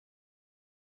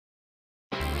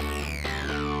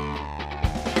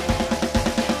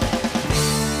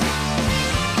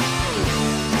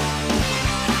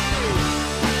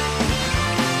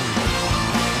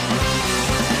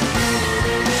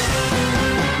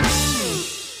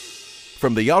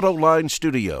From the Autoline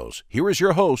Studios, here is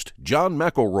your host, John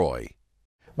McElroy.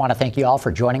 Want to thank you all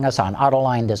for joining us on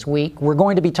Autoline this week. We're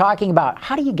going to be talking about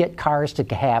how do you get cars to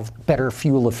have better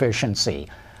fuel efficiency.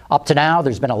 Up to now,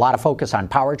 there's been a lot of focus on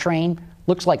powertrain.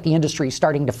 Looks like the industry is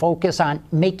starting to focus on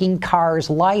making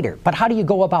cars lighter. But how do you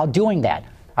go about doing that?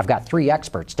 I've got three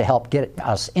experts to help get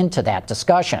us into that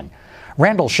discussion.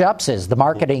 Randall Sheps is the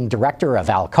marketing director of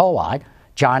Alcoa.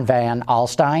 John Van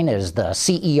Alstyne is the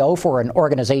CEO for an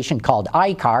organization called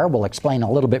iCar. We'll explain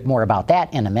a little bit more about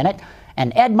that in a minute.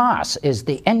 And Ed Moss is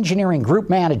the engineering group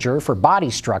manager for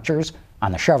body structures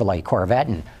on the Chevrolet Corvette.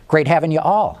 And great having you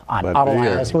all on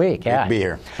Autoline this week. Good to be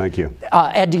here. Thank you.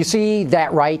 Ed, do you see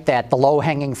that right, that the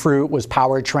low-hanging fruit was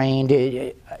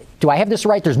powertrain? Do I have this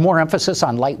right? There's more emphasis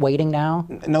on lightweighting now?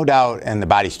 No doubt in the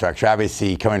body structure.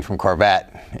 Obviously, coming from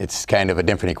Corvette, it's kind of a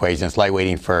different equation. It's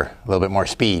lightweighting for a little bit more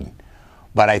speed.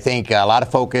 But I think a lot of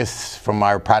focus from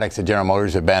our products at General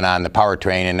Motors have been on the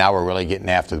powertrain, and now we're really getting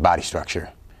after the body structure.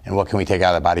 And what can we take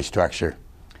out of the body structure?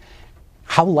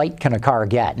 How light can a car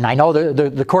get? And I know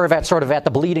the Corvette's sort of at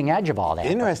the bleeding edge of all that. The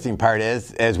interesting part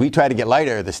is, as we try to get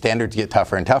lighter, the standards get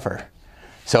tougher and tougher.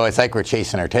 So it's like we're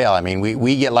chasing our tail. I mean,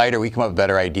 we get lighter, we come up with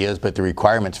better ideas, but the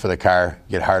requirements for the car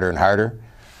get harder and harder.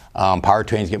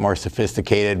 Powertrains get more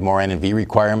sophisticated, more N&V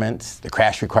requirements. The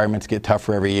crash requirements get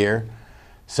tougher every year.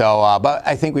 So, but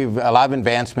I think we've a lot of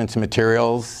advancements in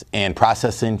materials and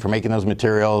processing for making those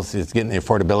materials is getting the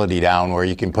affordability down where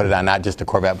you can put it on not just a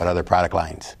Corvette but other product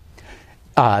lines.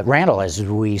 Randall, as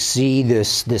we see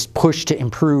this push to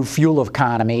improve fuel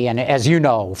economy, and as you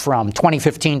know, from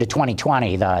 2015 to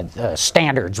 2020, the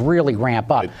standards really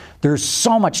ramp up. There's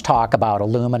so much talk about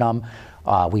aluminum.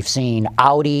 We've seen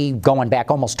Audi going back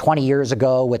almost 20 years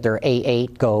ago with their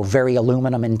A8 go very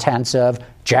aluminum intensive.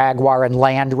 Jaguar and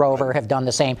Land Rover have done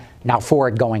the same. Now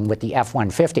Ford going with the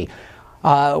F-150.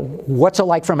 What's it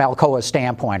like from Alcoa's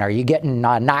standpoint? Are you getting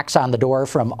knocks on the door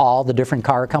from all the different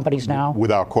car companies now?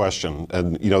 Without question.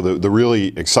 And, you know, the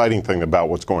really exciting thing about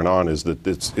what's going on is that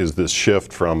this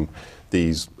shift from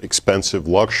these expensive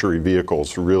luxury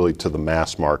vehicles really to the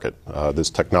mass market. This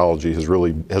technology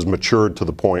has matured to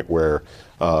the point where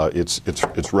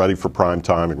it's ready for prime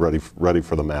time and ready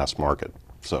for the mass market.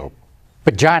 So.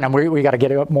 But John, we got to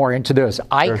get more into this.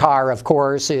 iCar, of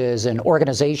course, is an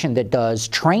organization that does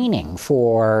training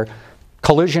for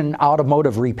collision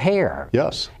automotive repair.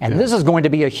 Yes. And this is going to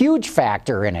be a huge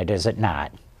factor in it, is it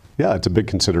not? Yeah, it's a big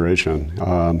consideration.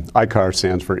 iCar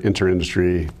stands for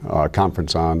Inter-Industry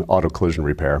Conference on Auto Collision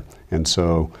Repair. And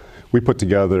so we put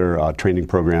together training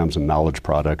programs and knowledge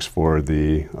products for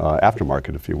the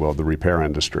aftermarket, if you will, the repair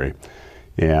industry.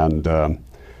 And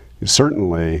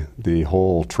certainly the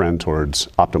whole trend towards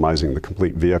optimizing the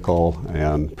complete vehicle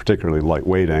and particularly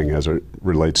lightweighting as it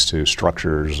relates to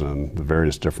structures and the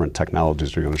various different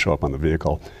technologies that are going to show up on the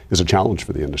vehicle is a challenge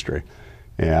for the industry.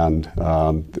 And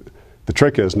the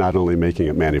trick is not only making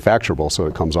it manufacturable so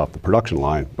it comes off the production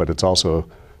line, but it's also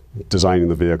designing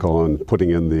the vehicle and putting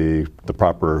in the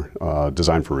proper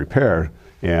design for repair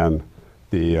and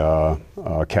the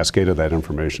cascade of that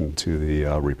information to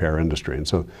the repair industry. And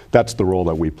so that's the role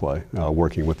that we play,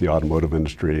 working with the automotive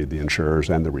industry, the insurers,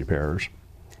 and the repairers.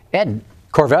 Ed,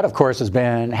 Corvette, of course, has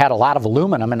had a lot of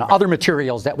aluminum and other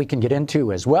materials that we can get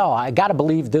into as well. I got to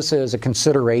believe this is a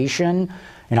consideration.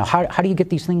 You know, how do you get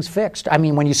these things fixed? I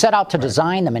mean, when you set out to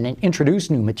design them and introduce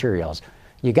new materials,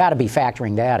 you got to be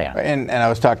factoring that in. And I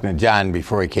was talking to John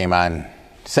before he came on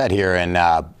set here, and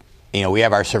you know, we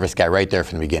have our service guy right there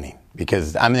from the beginning.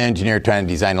 Because I'm the engineer trying to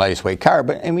design the lightest weight car,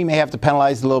 and we may have to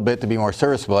penalize a little bit to be more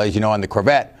serviceable. As you know, on the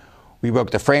Corvette, we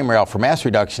broke the frame rail for mass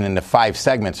reduction into 5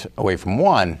 segments away from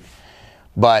 1,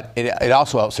 but it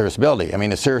also helped serviceability. I mean,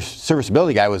 the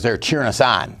serviceability guy was there cheering us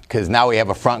on because now we have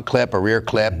a front clip, a rear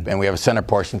clip, and we have a center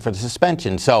portion for the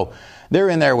suspension. So they're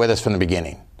in there with us from the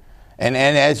beginning. And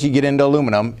as you get into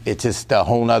aluminum, it's just a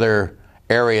whole other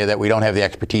area that we don't have the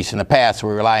expertise in the past. So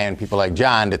we rely on people like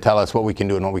John to tell us what we can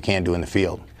do and what we can't do in the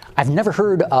field. I've never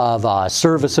heard of a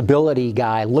serviceability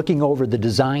guy looking over the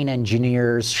design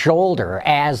engineer's shoulder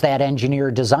as that engineer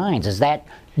designs. Is that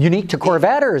unique to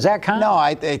Corvette, or is that common? No,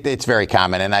 it's very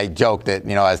common. And I joke that,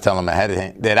 you know, I was telling him ahead of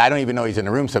him that I don't even know he's in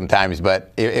the room sometimes.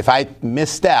 But if I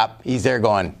misstep, he's there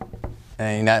going,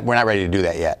 we're not ready to do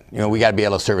that yet. You know, we got to be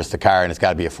able to service the car, and it's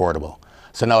got to be affordable.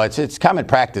 So no, it's common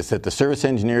practice that the service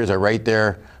engineers are right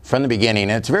there from the beginning,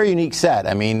 and it's a very unique set.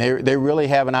 I mean, they really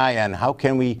have an eye on how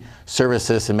can we service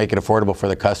this and make it affordable for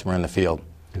the customer in the field.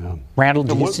 Yeah. Randall,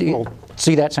 do you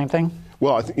see that same thing?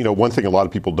 Well, I think, you know, one thing a lot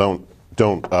of people don't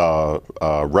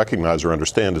recognize or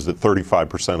understand is that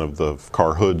 35% of the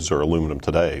car hoods are aluminum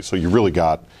today. So you really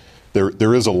got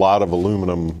there is a lot of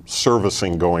aluminum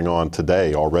servicing going on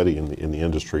today already in the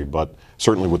industry, but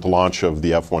certainly with the launch of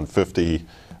the F-150,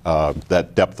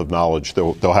 that depth of knowledge,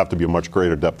 there'll have to be a much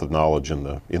greater depth of knowledge in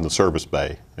the service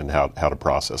bay and how to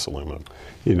process aluminum.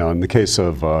 You know, in the case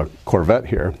of Corvette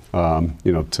here,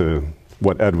 you know, to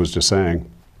what Ed was just saying,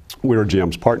 we were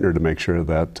GM's partner to make sure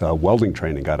that welding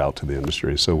training got out to the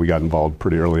industry. So we got involved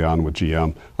pretty early on with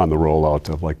GM on the rollout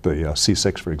of like the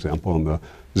C6, for example, and the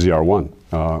ZR1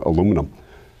 aluminum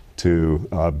to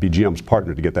be GM's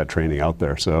partner to get that training out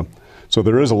there. So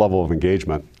there is a level of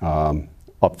engagement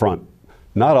up front.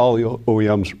 Not all the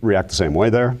OEMs react the same way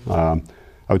there.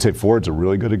 I would say Ford's a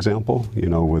really good example, you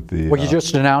know, with the... Well, you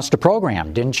just announced a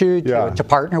program, didn't you, to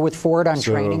partner with Ford on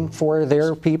training for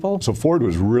their people? So Ford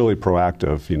was really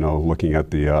proactive, you know, looking at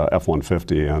the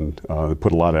F-150 and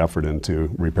put a lot of effort into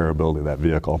repairability of that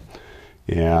vehicle.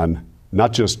 And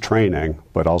not just training,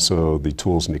 but also the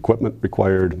tools and equipment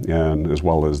required, and as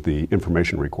well as the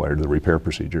information required, the repair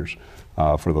procedures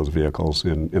for those vehicles.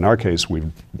 In our case,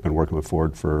 we've been working with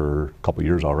Ford for a couple of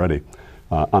years already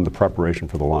on the preparation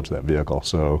for the launch of that vehicle.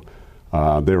 So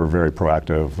they were very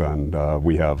proactive, and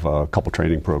we have a couple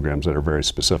training programs that are very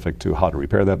specific to how to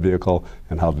repair that vehicle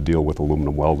and how to deal with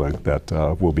aluminum welding that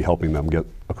will be helping them get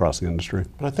across the industry.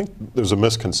 But I think there's a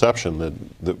misconception that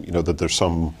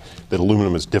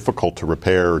aluminum is difficult to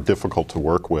repair, or difficult to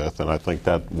work with, and I think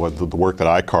that what the work that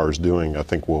I-CAR is doing, I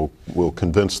think will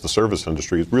convince the service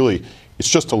industry. It's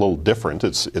just a little different.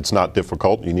 It's not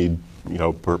difficult. You need, you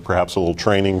know, perhaps a little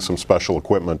training, some special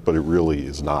equipment, but it really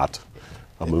is not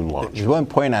a moon launch. There's one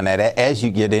point on that. As you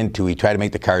get into, we try to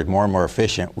make the cars more and more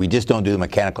efficient. We just don't do the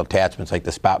mechanical attachments like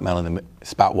the spot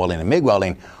welding and MIG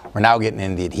welding. We're now getting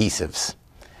into the adhesives.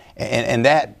 And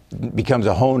that becomes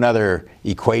a whole other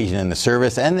equation in the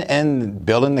service and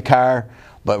building the car,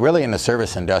 but really in the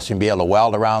service industry, and be able to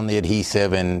weld around the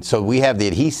adhesive. And so we have the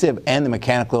adhesive and the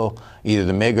mechanical, either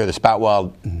the MIG or the spot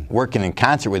weld, working in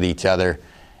concert with each other.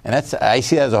 And I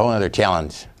see that as a whole other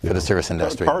challenge for the service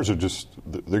industry. Cars are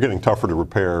they're getting tougher to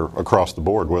repair across the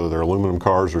board, whether they're aluminum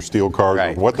cars or steel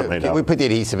cars, or what they're made out of. We put the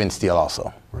adhesive in steel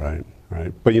also. Right.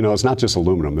 But, you know, it's not just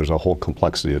aluminum. There's a whole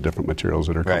complexity of different materials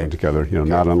that are coming together. You know,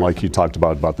 not unlike you talked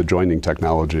about the joining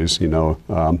technologies. You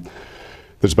know,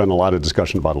 there's been a lot of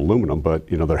discussion about aluminum, but,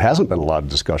 you know, there hasn't been a lot of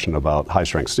discussion about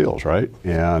high-strength steels, right?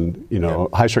 And, you know,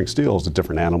 high-strength steel is a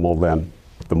different animal than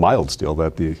the mild steel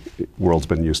that the world's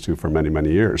been used to for many,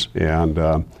 many years. And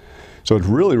so it's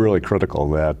really, really critical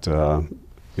that,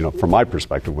 you know, from my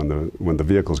perspective, when the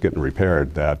vehicle's getting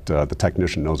repaired, that the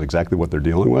technician knows exactly what they're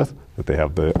dealing with, that they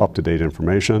have the up-to-date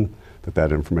information,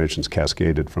 that information's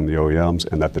cascaded from the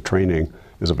OEMs, and that the training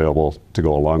is available to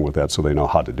go along with that so they know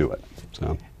how to do it.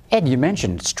 So. Ed, you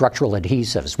mentioned structural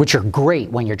adhesives, which are great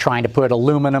when you're trying to put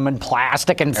aluminum and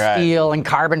plastic and steel and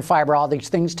carbon fiber, all these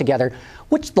things together.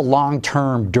 What's the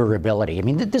long-term durability? I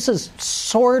mean, this is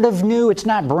sort of new. It's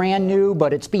not brand new,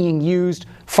 but it's being used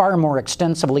far more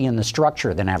extensively in the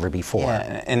structure than ever before.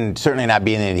 Yeah, and certainly not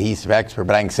being an adhesive expert,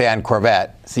 but I can say on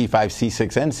Corvette, C5,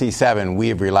 C6, and C7, we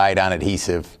have relied on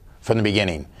adhesive from the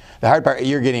beginning. The hard part,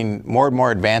 you're getting more and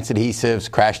more advanced adhesives,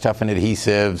 crash-toughened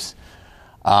adhesives.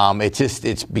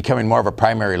 It's becoming more of a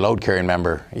primary load-carrying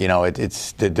member. You know,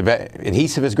 the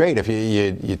adhesive is great if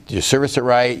you service it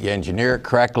right, you engineer it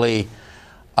correctly.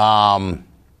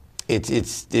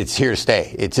 It's here to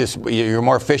stay. It's just you're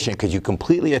more efficient because you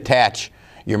completely attach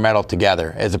your metal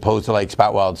together as opposed to like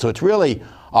spot weld. So it's really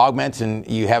augments, and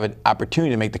you have an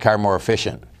opportunity to make the car more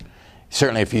efficient.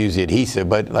 Certainly if you use the adhesive,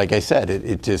 but like I said,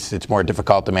 it's more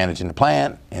difficult to manage in the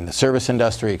plant, in the service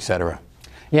industry, et cetera.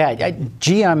 Yeah,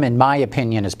 GM, in my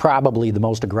opinion, is probably the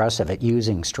most aggressive at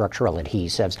using structural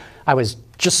adhesives. I was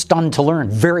just stunned to learn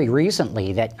very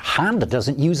recently that Honda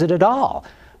doesn't use it at all.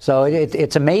 So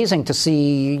it's amazing to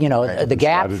see, you know, the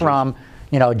gap from,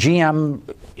 you know, GM,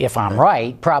 if I'm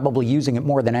right, probably using it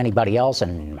more than anybody else,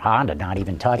 and Honda not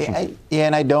even touching it. Yeah,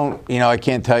 and I don't, you know, I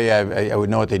can't tell you I would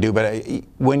know what they do, but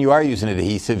when you are using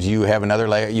adhesives, you have another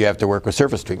layer. You have to work with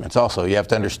surface treatments also. You have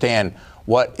to understand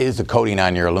what is the coating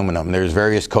on your aluminum. There's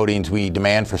various coatings we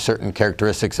demand for certain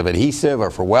characteristics of adhesive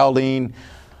or for welding,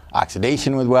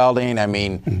 oxidation with welding. I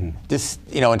mean, this,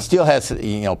 you know, and steel has,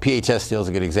 you know, PHS steel is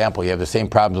a good example. You have the same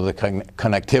problems with the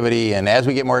connectivity, and as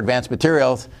we get more advanced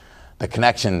materials, the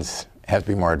connections have to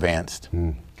be more advanced.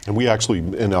 And we actually,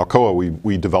 in Alcoa,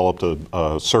 we developed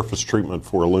a surface treatment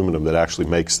for aluminum that actually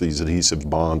makes these adhesive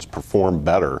bonds perform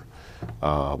better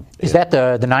Is that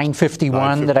the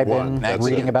 951 that I've been 951,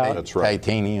 reading about? That's right.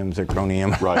 Titanium,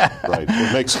 zirconium. Right.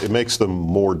 It makes them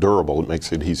more durable. It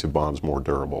makes adhesive bonds more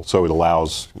durable. So it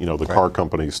allows the car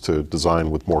companies to design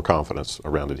with more confidence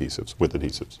around adhesives, with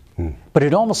adhesives. But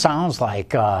it almost sounds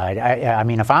like, I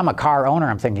mean, if I'm a car owner,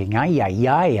 I'm thinking,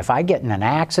 if I get in an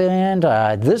accident,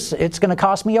 it's going to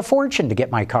cost me a fortune to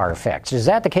get my car fixed. Is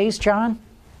that the case, John?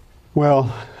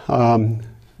 Well,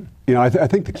 I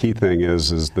think the key thing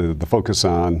is the focus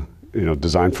on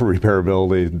design for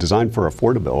repairability, design for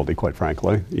affordability. Quite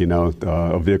frankly,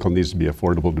 a vehicle needs to be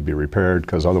affordable to be repaired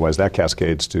because otherwise that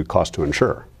cascades to cost to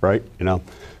insure, right?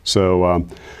 So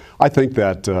I think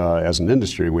that as an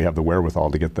industry we have the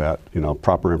wherewithal to get that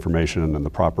proper information and the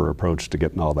proper approach to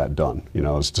getting all that done.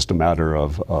 It's just a matter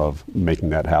of making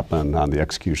that happen on the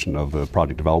execution of the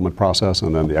product development process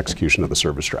and then the execution of the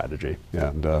service strategy.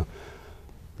 And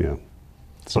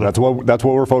so that's what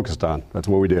we're focused on. That's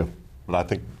what we do. But I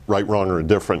think right, wrong, or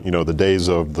indifferent, the days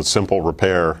of the simple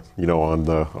repair, on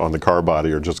the car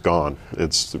body are just gone.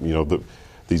 It's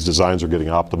these designs are getting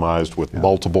optimized with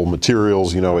multiple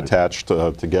materials, attached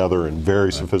together in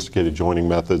very sophisticated joining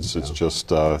methods. It's just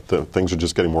things are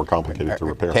just getting more complicated to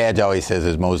repair. Taj always says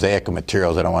there's mosaic of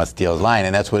materials. I don't want to steal his line,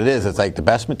 and that's what it is. It's like the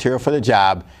best material for the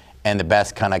job and the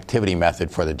best connectivity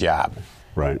method for the job.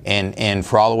 Right. And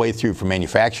for all the way through, from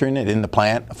manufacturing it in the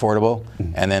plant, affordable,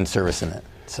 and then servicing it.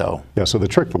 So the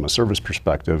trick from a service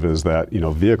perspective is that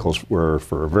vehicles were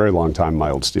for a very long time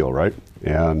mild steel, right?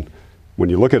 And when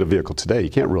you look at a vehicle today, you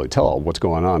can't really tell what's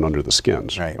going on under the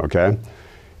skins. Right. Okay.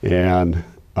 And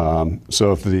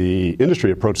so if the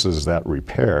industry approaches that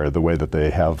repair the way that they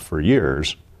have for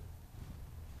years,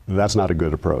 that's not a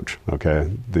good approach,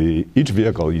 okay? Each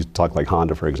vehicle, you talk like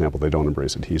Honda, for example, they don't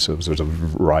embrace adhesives. There's a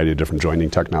variety of different joining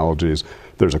technologies.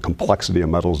 There's a complexity of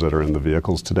metals that are in the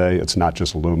vehicles today. It's not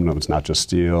just aluminum, it's not just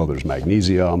steel, there's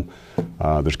magnesium,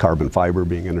 there's carbon fiber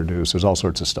being introduced, there's all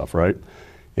sorts of stuff, right?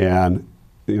 And,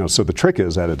 so the trick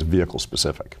is that it's vehicle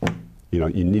specific. You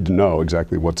need to know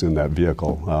exactly what's in that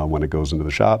vehicle when it goes into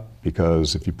the shop,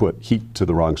 because if you put heat to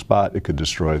the wrong spot, it could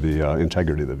destroy the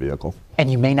integrity of the vehicle.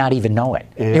 And you may not even know it.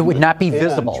 It would not be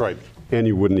visible. That's right. And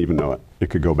you wouldn't even know it. It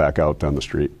could go back out down the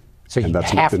street. So you have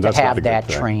to have that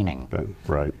training.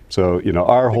 Right. So,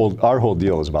 our whole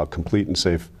deal is about complete and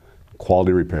safe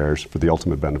quality repairs for the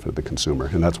ultimate benefit of the consumer,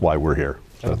 and that's why we're here.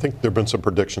 And I think there have been some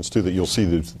predictions, too, that you'll see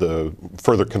the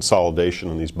further consolidation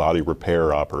in these body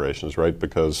repair operations, right?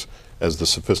 Because as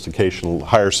the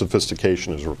higher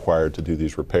sophistication is required to do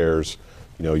these repairs,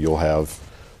 you'll have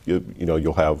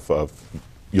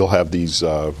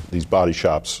these body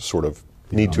shops sort of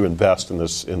need to invest in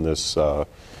this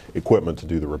equipment to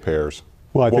do the repairs.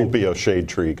 Well, it won't be a shade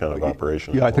tree kind of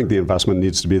operation. Yeah, I think the investment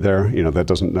needs to be there. That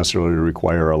doesn't necessarily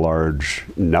require a large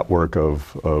network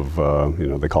of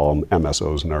they call them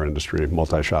MSOs in our industry,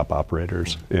 multi-shop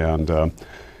operators. And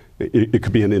it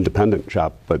could be an independent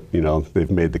shop, but they've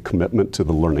made the commitment to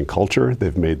the learning culture.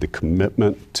 They've made the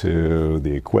commitment to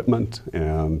the equipment,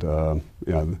 and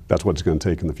that's what it's going to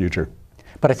take in the future.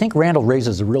 But I think Randall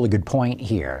raises a really good point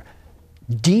here.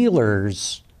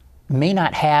 Dealers may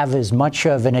not have as much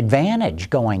of an advantage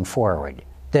going forward.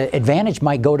 The advantage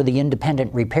might go to the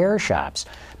independent repair shops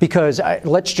because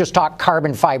let's just talk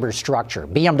carbon fiber structure.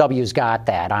 BMW's got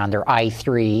that on their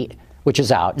i3, which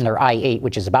is out, and their i8,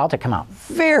 which is about to come out.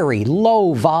 Very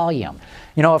low volume.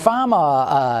 If I'm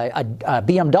a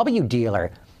BMW dealer,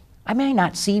 I may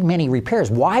not see many repairs.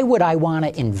 Why would I want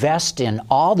to invest in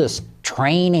all this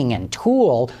training and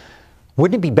tool?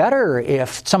 Wouldn't it be better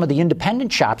if some of the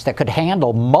independent shops that could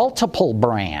handle multiple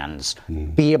brands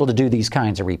be able to do these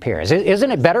kinds of repairs?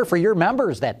 Isn't it better for your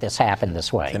members that this happened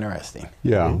this way? It's interesting.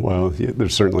 Yeah, well,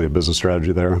 there's certainly a business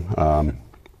strategy there.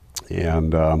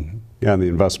 And the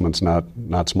investment's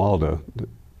not small to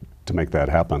make that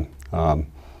happen.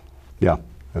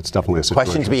 That's definitely a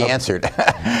situation. Questions be answered.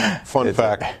 Fun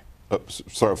fact about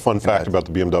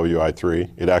the BMW i3,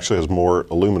 it actually has more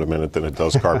aluminum in it than it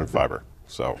does carbon fiber.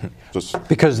 So just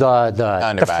because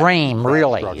the frame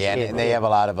really. Yeah, and they have a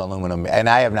lot of aluminum. And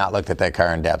I have not looked at that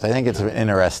car in depth. I think it's an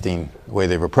interesting way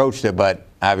they've approached it, but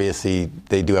obviously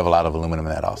they do have a lot of aluminum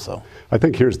in that also. I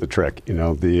think here's the trick.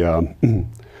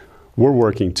 We're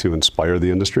working to inspire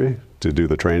the industry to do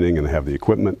the training and have the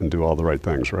equipment and do all the right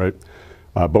things, right?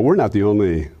 But we're not the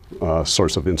only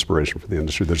source of inspiration for the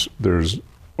industry. There's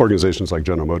organizations like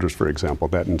General Motors, for example,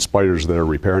 that inspires their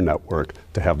repair network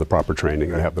to have the proper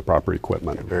training and have the proper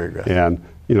equipment. Very good. And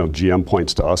GM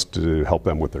points to us to help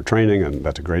them with their training, and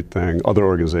that's a great thing. Other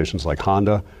organizations like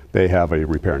Honda, they have a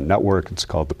repair network. It's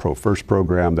called the Pro First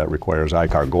program that requires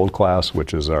I-CAR Gold Class,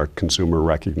 which is our consumer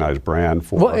recognized brand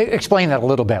for. Well, explain that a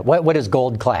little bit. What is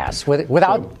Gold Class?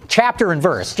 Without chapter and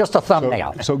verse, just a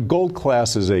thumbnail. So Gold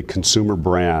Class is a consumer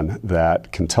brand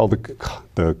that can tell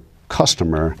the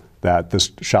customer that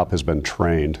this shop has been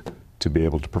trained to be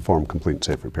able to perform complete and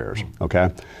safe repairs. Okay.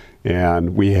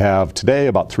 And we have today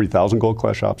about 3,000 Gold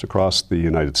Class shops across the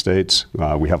United States.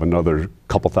 We have another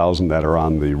couple thousand that are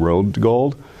on the road to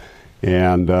Gold.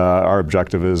 And our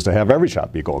objective is to have every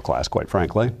shop be Gold Class, quite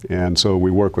frankly. And so we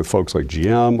work with folks like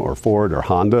GM or Ford or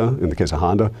Honda. In the case of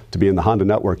Honda, to be in the Honda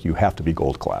network, you have to be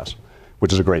Gold Class,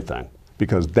 which is a great thing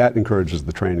because that encourages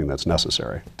the training that's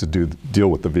necessary to deal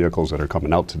with the vehicles that are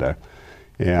coming out today.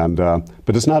 And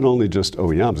but it's not only just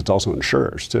OEMs; it's also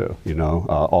insurers too.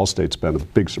 Allstate's been a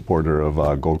big supporter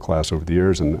of Gold Class over the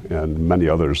years, and many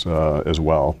others as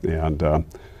well. And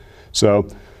so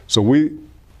we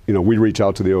reach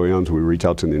out to the OEMs, we reach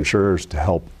out to the insurers to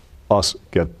help us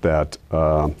get that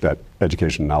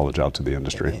education knowledge out to the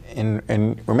industry.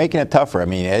 And we're making it tougher. I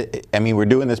mean, we're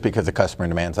doing this because the customer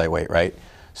demands lightweight, right?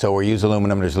 So we use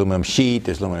aluminum. There's aluminum sheet.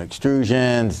 There's aluminum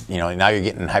extrusions. Now you're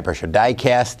getting high pressure die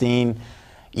casting.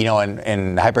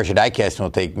 And high pressure die casting will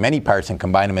take many parts and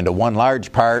combine them into one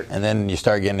large part, and then you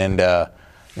start getting into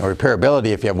repairability.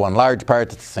 If you have one large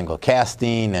part, it's a single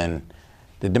casting, and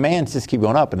the demands just keep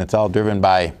going up, and it's all driven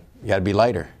by you got to be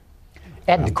lighter.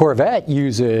 And the Corvette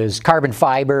uses carbon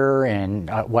fiber and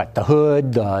the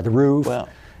hood, the roof. Well,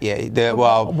 yeah.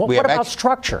 What about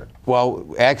structure?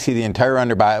 Well, actually, the entire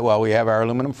underbody. Well, we have our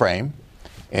aluminum frame,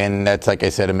 and that's, like I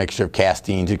said, a mixture of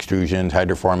castings, extrusions,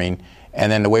 hydroforming. And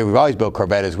then the way we've always built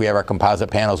Corvette is we have our composite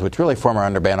panels, which really form our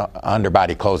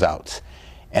underbody closeouts.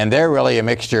 And they're really a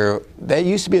mixture. They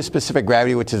used to be a specific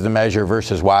gravity, which is the measure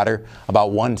versus water,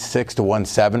 about 1.6 to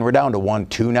 1.7. We're down to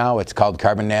 1.2 now. It's called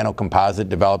carbon nano composite,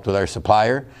 developed with our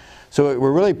supplier. So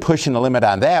we're really pushing the limit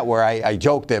on that, where I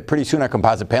joke that pretty soon our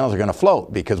composite panels are going to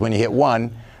float, because when you hit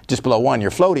just below 1,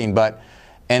 you're floating.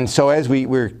 And so as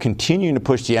we're continuing to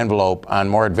push the envelope on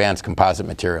more advanced composite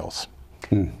materials.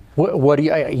 What do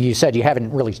you said you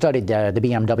haven't really studied the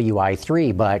BMW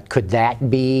i3, but could that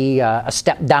be a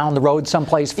step down the road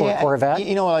someplace for a Corvette?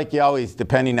 Like you always,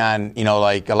 depending on,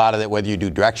 like a lot of that, whether you do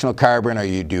directional carbon or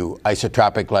you do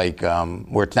isotropic, like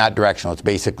where it's not directional, it's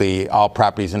basically all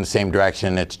properties in the same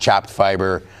direction, it's chopped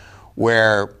fiber,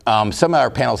 where some of our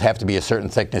panels have to be a certain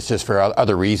thickness just for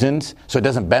other reasons, so it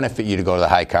doesn't benefit you to go to the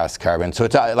high-cost carbon. So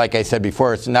it's like I said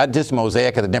before, it's not just a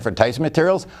mosaic of the different types of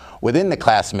materials. Within the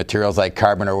class of materials like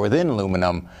carbon or within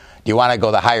aluminum, do you want to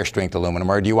go the higher strength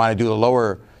aluminum, or do you want to do the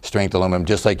lower strength aluminum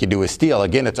just like you do with steel?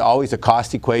 Again, it's always a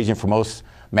cost equation for most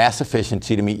mass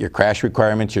efficiency to meet your crash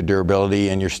requirements, your durability,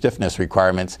 and your stiffness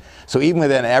requirements. So even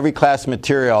within every class of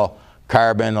material,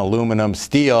 carbon, aluminum,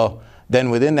 steel, then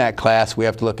within that class, we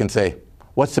have to look and say,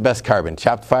 what's the best carbon?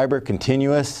 Chopped fiber,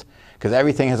 continuous? Because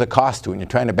everything has a cost to it, and you're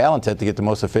trying to balance it to get the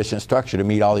most efficient structure to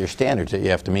meet all your standards that you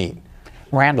have to meet.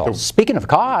 Randall, speaking of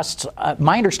costs,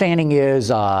 my understanding is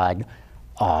a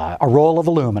roll of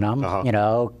aluminum,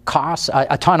 costs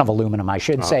a ton of aluminum, I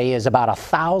should say, is about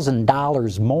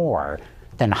 $1,000 more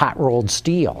than hot-rolled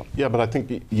steel. Yeah, but I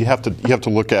think you have to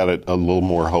look at it a little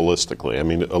more holistically. I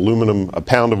mean, a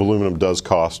pound of aluminum does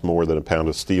cost more than a pound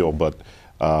of steel, but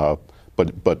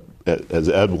as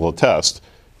Ed will attest,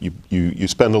 you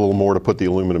spend a little more to put the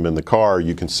aluminum in the car.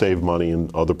 You can save money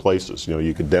in other places.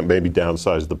 You could maybe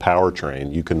downsize the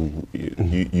powertrain.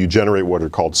 You generate what are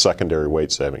called secondary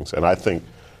weight savings, and I think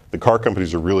the car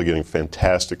companies are really getting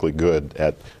fantastically good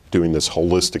at doing this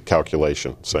holistic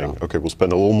calculation, saying, okay, we'll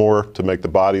spend a little more to make the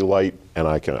body light, and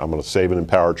I'm going to save it in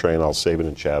powertrain, I'll save it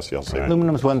in chassis, I'll save it.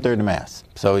 Aluminum's 1/3 the mass.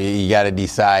 So you got to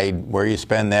decide where you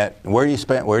spend that, where do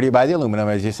you buy the aluminum?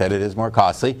 As you said, it is more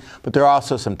costly, but there are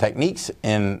also some techniques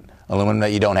in aluminum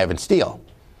that you don't have in steel.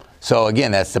 So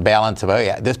again, that's the balance of,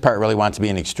 this part really wants to be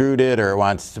extruded, or it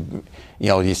wants to,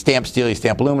 you stamp steel, you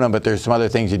stamp aluminum, but there's some other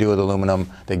things you do with aluminum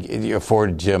that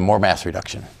afford more mass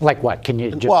reduction. Like what? Can you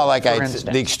just,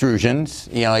 the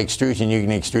extrusions, extrusion, you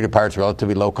can extrude a parts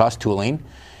relatively low-cost tooling,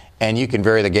 and you can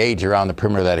vary the gauge around the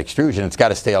perimeter of that extrusion. It's got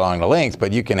to stay along the length,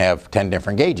 but you can have 10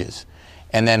 different gauges.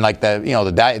 And then like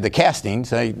the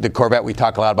castings, the Corvette, we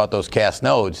talk a lot about those cast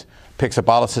nodes, picks up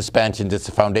all the suspensions, it's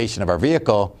the foundation of our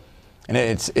vehicle. And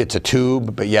it's a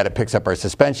tube, but yet it picks up our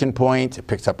suspension points, it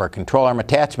picks up our control arm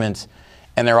attachments,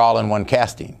 and they're all in one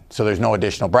casting. So there's no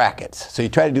additional brackets. So you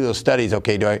try to do those studies,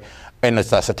 and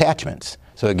it's less attachments.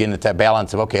 So again, it's that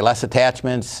balance of, okay, less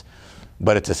attachments,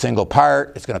 but it's a single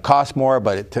part. It's going to cost more,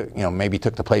 but it took, maybe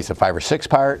took the place of 5 or 6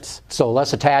 parts. So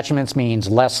less attachments means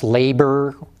less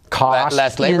labor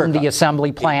cost in the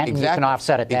assembly plant, exactly. and you can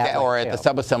offset it that way. Or at the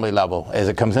subassembly level as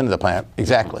it comes into the plant.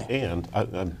 Exactly. And,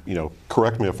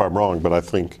 correct me if I'm wrong, but I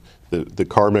think the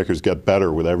car makers get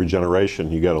better with every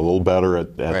generation. You get a little better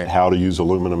at how to use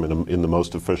aluminum in the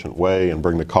most efficient way and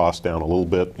bring the cost down a little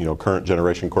bit. Current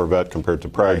generation Corvette compared to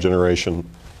prior generation.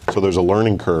 So there's a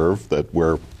learning curve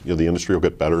where the industry will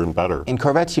get better and better. And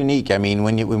Corvette's unique. I mean,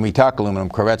 when we talk aluminum,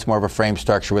 Corvette's more of a frame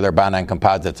structure with our bond-on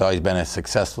composite. That's always been a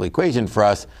successful equation for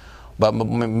us. But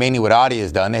mainly what Audi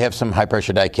has done, they have some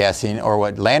high-pressure die casting, or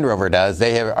what Land Rover does,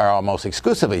 are almost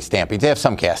exclusively stampings. They have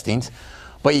some castings.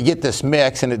 But you get this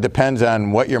mix, and it depends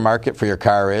on what your market for your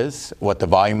car is, what the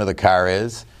volume of the car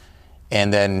is,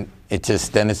 and then it's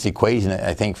the equation that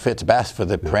I think fits best for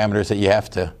the parameters that you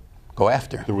have to go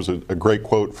after. There was a great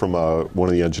quote from one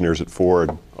of the engineers at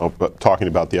Ford talking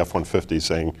about the F-150,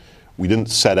 saying, "We didn't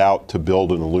set out to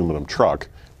build an aluminum truck.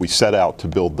 We set out to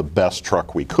build the best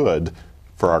truck we could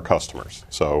for our customers."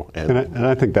 And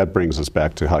I think that brings us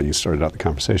back to how you started out the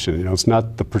conversation. It's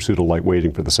not the pursuit of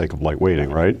lightweighting for the sake of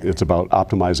lightweighting, right? It's about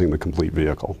optimizing the complete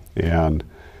vehicle. And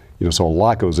so a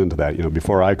lot goes into that.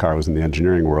 Before iCar, I was in the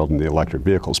engineering world in the electric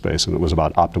vehicle space, and it was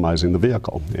about optimizing the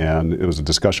vehicle. And it was a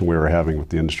discussion we were having with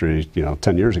the industry,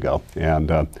 10 years ago.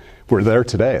 And we're there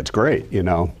today. It's great,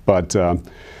 but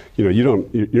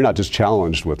you're not just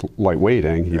challenged with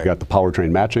lightweighting. You've got the powertrain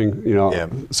matching,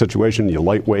 situation. You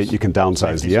lightweight, you can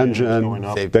downsize the engine.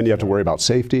 Then you have to worry about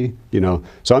safety.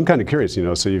 So I'm kind of curious.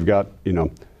 So you've got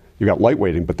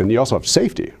lightweighting, but then you also have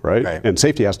safety, right? And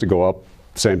safety has to go up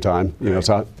same time.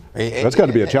 So that's got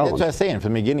to be a challenge. That's what I was saying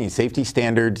from the beginning. Safety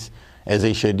standards, as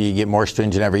they should, you get more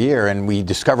stringent every year, and we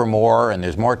discover more, and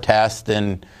there's more tests,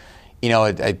 and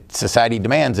society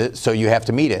demands it, so you have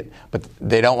to meet it. But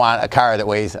they don't want a car that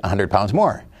weighs 100 pounds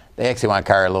more. They actually want a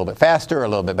car a little bit faster, a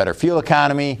little bit better fuel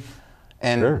economy.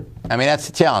 And sure. I mean, that's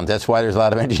the challenge. That's why there's a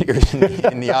lot of engineers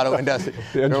in the auto industry.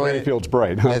 The engineering field's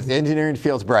bright, huh? The engineering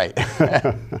field's bright.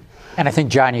 And I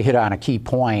think, John, you hit on a key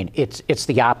point. It's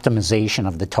the optimization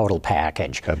of the total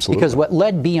package. Absolutely. Because what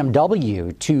led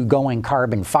BMW to going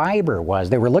carbon fiber was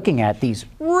they were looking at these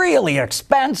really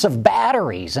expensive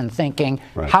batteries and thinking,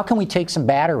 how can we take some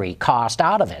battery cost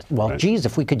out of it? Well, geez,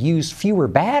 if we could use fewer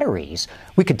batteries,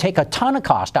 we could take a ton of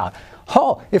cost out.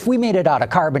 Oh, if we made it out of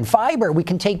carbon fiber, we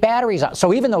can take batteries out.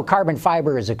 So even though carbon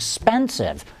fiber is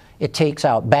expensive, it takes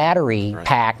out battery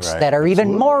packs that are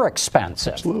even more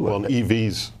expensive. Absolutely. Well, and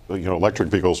EVs, electric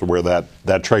vehicles are where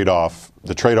that trade-off,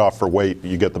 the trade-off for weight,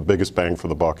 you get the biggest bang for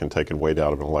the buck in taking weight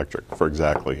out of an electric for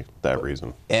exactly that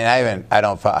reason. And I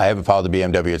haven't followed the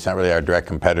BMW. It's not really our direct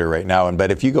competitor right now.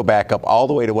 But if you go back up all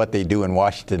the way to what they do in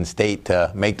Washington State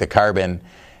to make the carbon,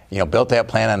 built that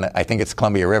plant on, I think it's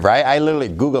Columbia River. I literally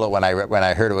Googled it when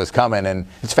I heard it was coming, and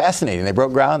it's fascinating. They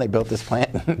broke ground, they built this plant.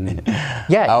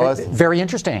 Very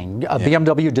interesting.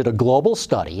 BMW did a global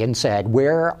study and said,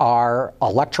 where are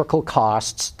electrical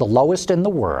costs the lowest in the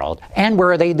world, and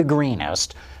where are they the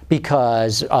greenest?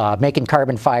 Because making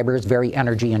carbon fiber is very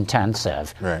energy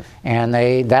intensive. Right. And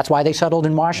that's why they settled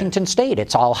in Washington State.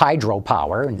 It's all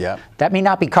hydropower. And that may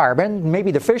not be carbon.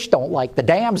 Maybe the fish don't like the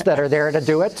dams that are there to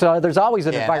do it. So there's always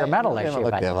an environmental issue.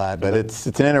 Looked at a lot, but it's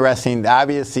an interesting.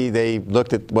 Obviously, they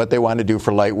looked at what they want to do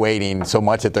for lightweighting so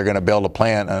much that they're going to build a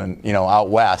plant out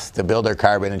west to build their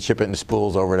carbon and ship it in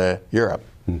spools over to Europe.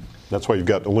 That's why you've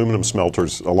got aluminum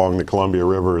smelters along the Columbia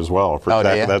River as well, for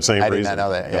that same reason. I did not know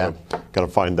that, Got to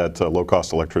find that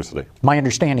low-cost electricity. My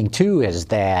understanding, too, is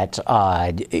that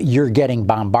you're getting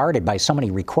bombarded by so many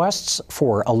requests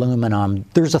for aluminum.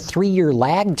 There's a 3-year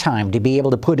lag time to be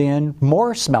able to put in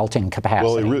more smelting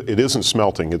capacity. Well, it isn't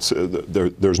smelting. It's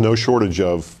there's no shortage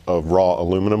of raw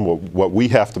aluminum. What we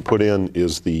have to put in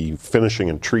is the finishing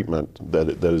and treatment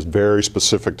that is very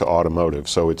specific to automotive.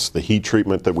 So it's the heat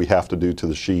treatment that we have to do to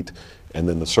the sheet, and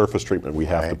then the surface treatment we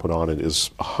have to put on it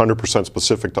is 100%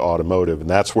 specific to automotive, and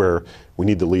that's where we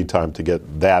need the lead time to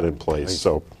get that in place.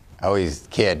 I always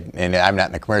kid, and I'm not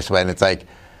in the commercial, and it's like,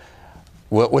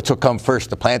 which will come first,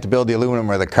 the plant to build the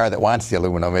aluminum or the car that wants the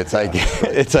aluminum? It's like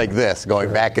it's like this,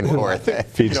 going back and forth.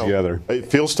 Feeds together. It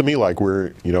feels to me like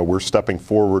we're stepping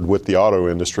forward with the auto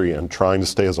industry and trying to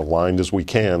stay as aligned as we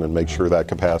can and make sure that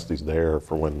capacity's there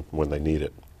for when they need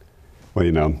it.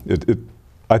 Well,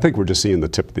 I think we're just seeing the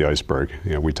tip of the iceberg.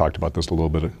 We talked about this a little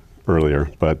bit earlier,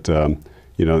 but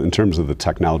in terms of the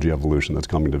technology evolution that's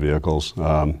coming to vehicles,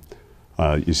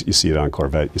 you see it on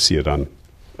Corvette, you see it on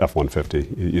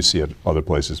F-150, you see it other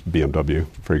places, BMW,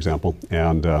 for example,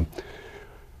 and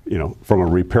from a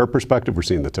repair perspective, we're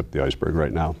seeing the tip of the iceberg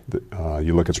right now.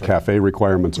 You look at the CAFE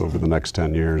requirements over the next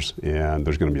 10 years, and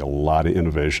there's going to be a lot of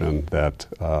innovation that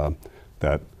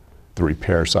the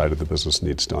repair side of the business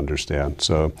needs to understand.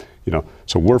 So,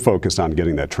 so we're focused on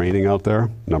getting that training out there,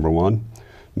 number one.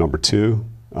 Number two,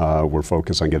 we're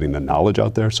focused on getting the knowledge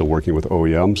out there, so working with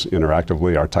OEMs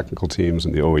interactively, our technical teams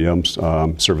and the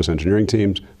OEMs, service engineering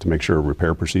teams, to make sure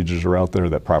repair procedures are out there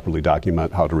that properly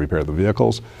document how to repair the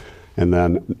vehicles. And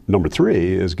then number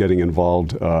three is getting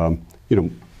involved,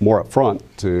 more up front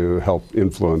to help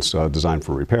influence design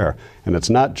for repair. And it's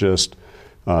not just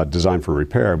design for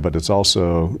repair, but it's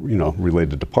also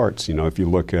related to parts. If you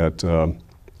look at the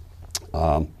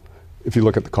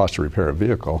cost to repair a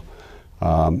vehicle,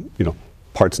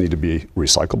 parts need to be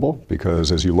recyclable,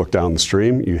 because as you look down the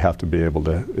stream, you have to be able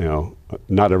to,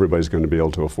 not everybody's going to be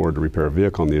able to afford to repair a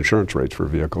vehicle, and the insurance rates for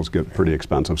vehicles get pretty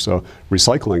expensive. So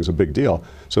recycling is a big deal.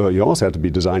 So you also have to be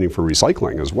designing for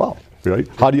recycling as well, right?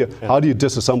 How do you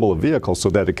disassemble a vehicle so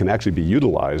that it can actually be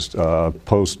utilized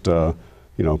post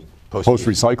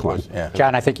recycling? Yeah.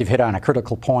 John, I think you've hit on a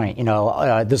critical point.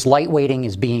 This lightweighting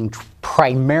is being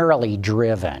primarily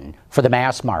driven for the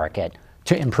mass market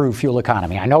to improve fuel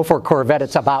economy. I know for Corvette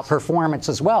it's about performance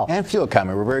as well. And fuel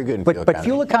economy, we're very good in fuel economy. But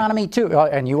fuel economy too,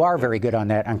 and you are very good on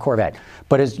that on Corvette.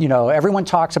 But as everyone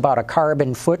talks about a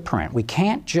carbon footprint. We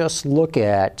can't just look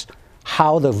at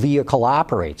how the vehicle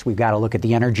operates. We've got to look at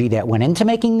the energy that went into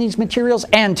making these materials,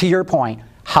 and to your point,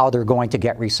 how they're going to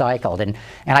get recycled. And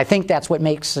I think that's what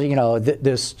makes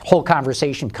this whole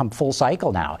conversation come full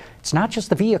cycle now. It's not just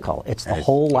the vehicle, it's the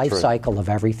whole life cycle of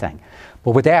everything.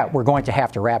 But with that, we're going to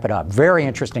have to wrap it up. Very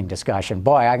interesting discussion.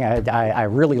 Boy, I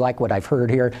really like what I've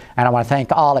heard here, and I want to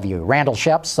thank all of you. Randall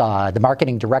Sheps, the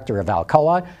marketing director of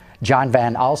Alcoa, John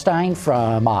Van Alstyne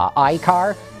from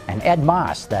iCar, and Ed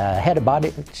Moss, the head of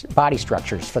body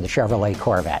structures for the Chevrolet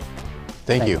Corvette.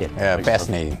 Thank you.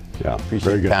 Fascinating. Yeah, Appreciate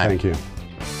very good. the time. Thank you.